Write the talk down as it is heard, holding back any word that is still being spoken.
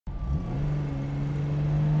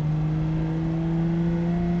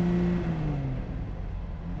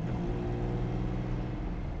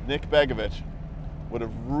Nick Begovic would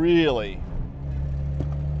have really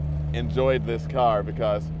enjoyed this car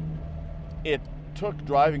because it took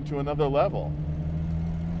driving to another level.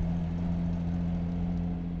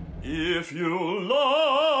 If you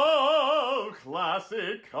love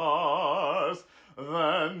classic cars,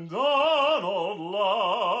 then Donald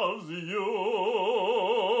loves you.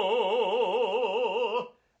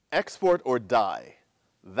 Export or die.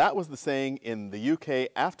 That was the saying in the UK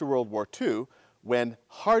after World War II, when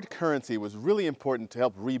hard currency was really important to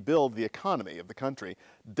help rebuild the economy of the country,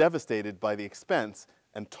 devastated by the expense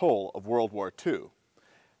and toll of World War II.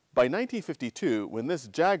 By 1952, when this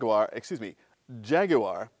Jaguar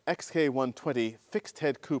XK120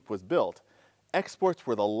 fixed-head coupe was built, exports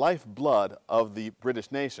were the lifeblood of the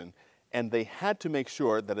British nation, and they had to make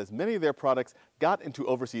sure that as many of their products got into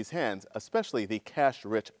overseas hands, especially the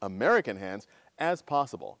cash-rich American hands, as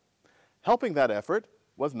possible. Helping that effort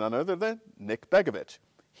was none other than Nick Begovic.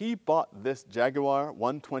 He bought this Jaguar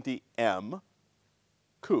 120M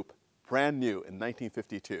coupe, brand new in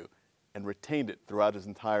 1952, and retained it throughout his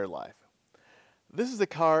entire life. This is a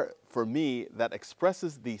car, for me, that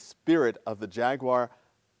expresses the spirit of the Jaguar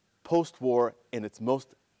post-war in its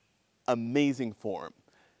most amazing form.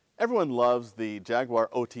 Everyone loves the Jaguar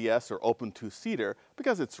OTS or open two-seater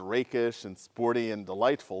because it's rakish and sporty and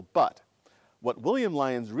delightful, but what William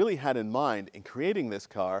Lyons really had in mind in creating this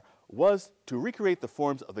car was to recreate the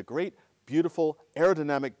forms of the great, beautiful,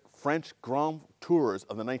 aerodynamic French Grand Tours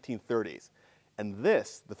of the 1930s. And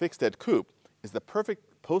this, the fixed-head coupe, is the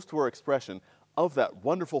perfect post-war expression of that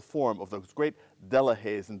wonderful form of those great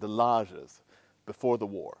Delahaye's and Delages before the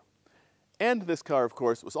war. And this car, of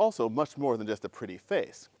course, was also much more than just a pretty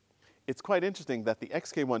face. It's quite interesting that the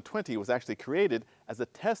XK120 was actually created as a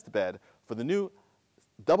test bed for the new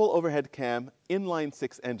double overhead cam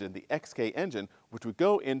inline-six engine, the XK engine, which would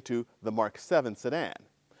go into the Mark 7 sedan.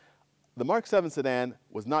 The Mark 7 sedan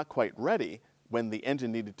was not quite ready when the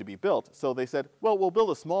engine needed to be built, so they said, well, we'll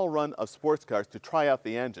build a small run of sports cars to try out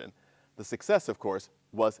the engine. The success, of course,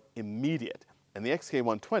 was immediate, and the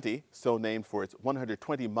XK120, so named for its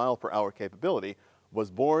 120 mile per hour capability,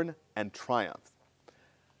 was born and triumphed.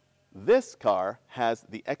 This car has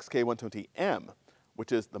the XK120M,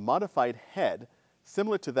 which is the modified head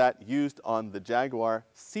similar to that used on the Jaguar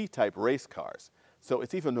C-type race cars. So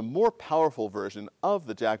it's even a more powerful version of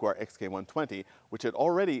the Jaguar XK120, which had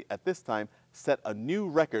already at this time set a new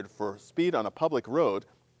record for speed on a public road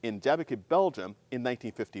in Jabuke, Belgium in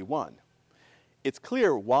 1951. It's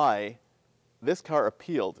clear why this car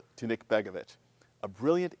appealed to Nick Begovic, a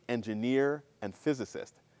brilliant engineer and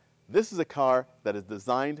physicist. This is a car that is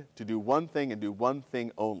designed to do one thing and do one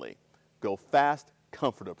thing only: go fast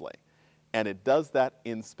comfortably. And it does that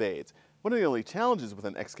in spades. One of the only challenges with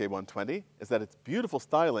an XK120 is that its beautiful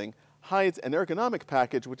styling hides an ergonomic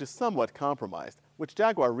package which is somewhat compromised, which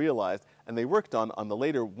Jaguar realized and they worked on the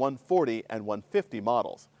later 140 and 150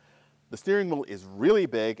 models. The steering wheel is really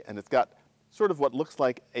big, and it's got sort of what looks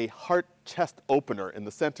like a heart chest opener in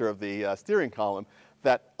the center of the steering column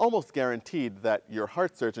that almost guaranteed that your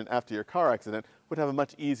heart surgeon after your car accident would have a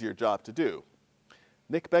much easier job to do.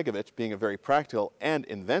 Nick Begovic, being a very practical and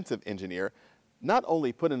inventive engineer, not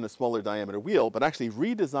only put in a smaller diameter wheel, but actually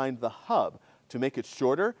redesigned the hub to make it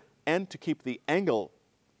shorter and to keep the angle,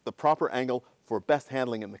 the proper angle for best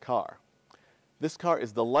handling in the car. This car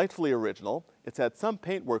is delightfully original. It's had some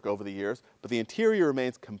paintwork over the years, but the interior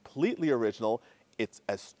remains completely original. It's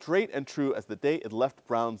as straight and true as the day it left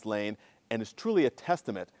Brown's Lane, and is truly a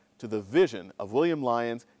testament to the vision of William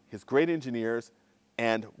Lyons, his great engineers,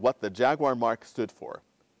 and what the Jaguar mark stood for: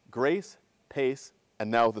 grace, pace, and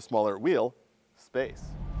now with a smaller wheel, space.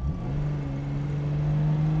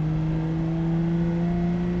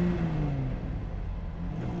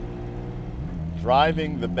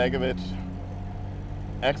 Driving the Begovic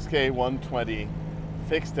XK120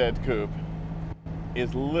 fixed head coupe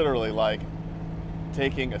is literally like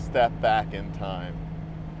taking a step back in time.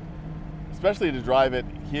 Especially to drive it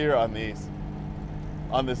here on this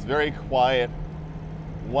very quiet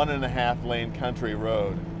 1.5 lane country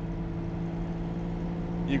road.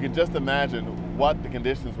 You can just imagine what the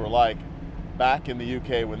conditions were like back in the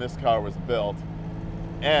UK when this car was built,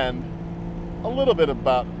 and a little bit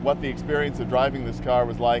about what the experience of driving this car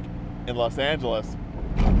was like in Los Angeles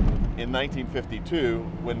in 1952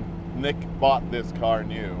 when Nick bought this car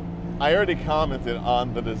new. I already commented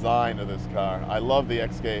on the design of this car. I love the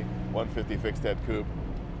XK150 fixed head coupe,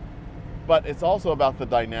 but it's also about the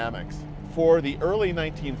dynamics. For the early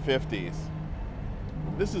 1950s,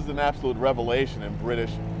 this is an absolute revelation in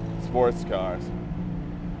British sports cars.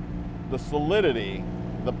 The solidity,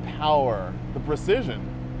 the power, the precision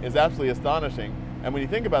is absolutely astonishing, And when you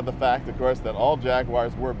think about the fact, of course, that all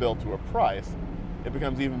Jaguars were built to a price, it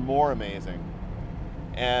becomes even more amazing.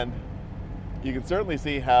 And you can certainly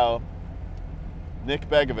see how Nick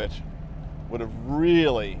Begovic would have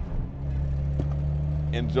really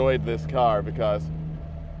enjoyed this car, because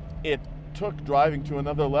it took driving to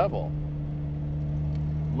another level.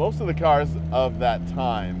 Most of the cars of that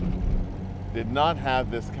time did not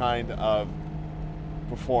have this kind of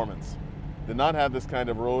performance, did not have this kind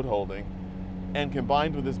of road holding, and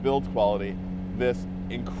combined with this build quality, this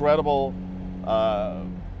incredible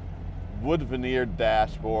wood veneered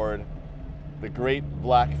dashboard, the great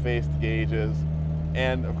black-faced gauges,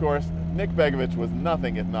 and of course, Nick Begovic was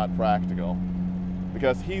nothing if not practical,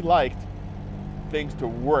 because he liked things to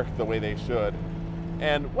work the way they should.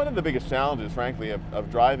 And one of the biggest challenges, frankly,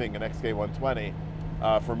 of driving an XK120,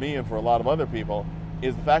 for me and for a lot of other people,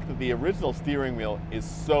 is the fact that the original steering wheel is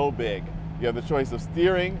so big. You have the choice of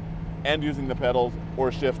steering and using the pedals,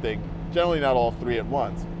 or shifting, generally not all three at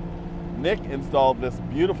once. Nick installed this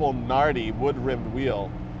beautiful Nardi wood-rimmed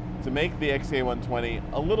wheel to make the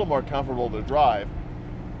XK120 a little more comfortable to drive,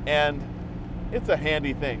 and it's a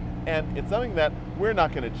handy thing, and it's something that we're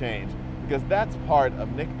not going to change, because that's part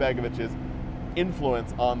of Nick Begovic's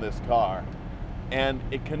influence on this car, and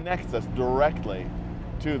it connects us directly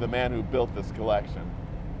to the man who built this collection.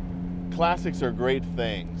 Classics are great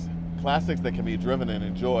things. Classics that can be driven and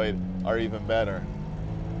enjoyed are even better.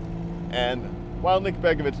 And while Nick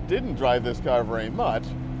Begovic didn't drive this car very much,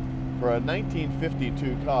 for a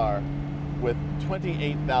 1952 car with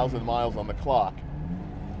 28,000 miles on the clock,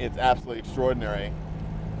 it's absolutely extraordinary.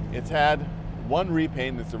 It's had one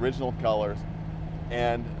repaint in its original colors,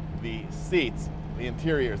 and the seats, the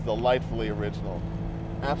interior is delightfully original.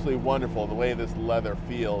 Absolutely wonderful the way this leather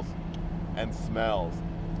feels and smells.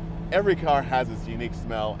 Every car has its unique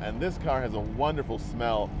smell, and this car has a wonderful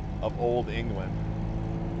smell of old England.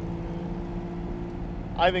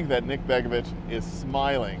 I think that Nick Begovic is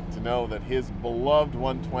smiling to know that his beloved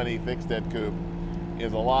 120 fixed head coupe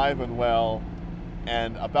is alive and well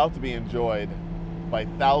and about to be enjoyed by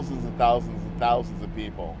thousands and thousands and thousands of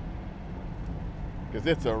people, because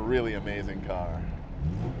it's a really amazing car.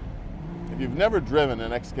 If you've never driven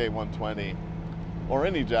an XK120 or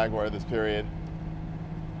any Jaguar of this period,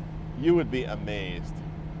 you would be amazed,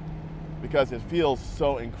 because it feels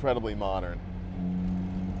so incredibly modern.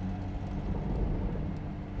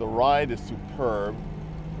 The ride is superb.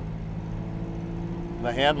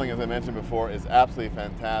 The handling, as I mentioned before, is absolutely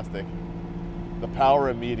fantastic. The power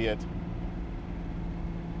immediate.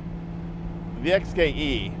 The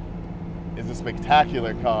XKE is a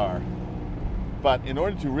spectacular car, but in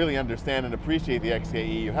order to really understand and appreciate the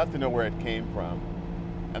XKE, you have to know where it came from.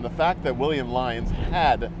 And the fact that William Lyons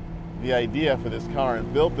had the idea for this car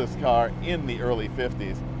and built this car in the early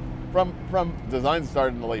 50s, from designs that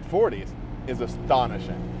started in the late 40s, is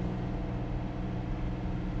astonishing.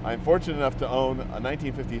 I'm fortunate enough to own a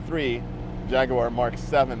 1953 Jaguar Mark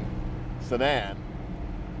 7 sedan,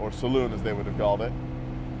 or saloon as they would have called it,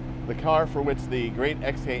 the car for which the great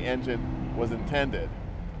XK engine was intended.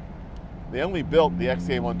 They only built the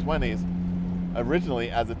XK120s originally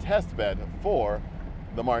as a test bed for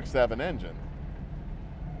the Mark 7 engine,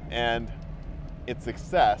 and its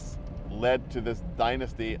success led to this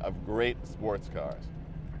dynasty of great sports cars,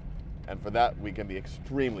 and for that we can be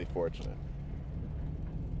extremely fortunate.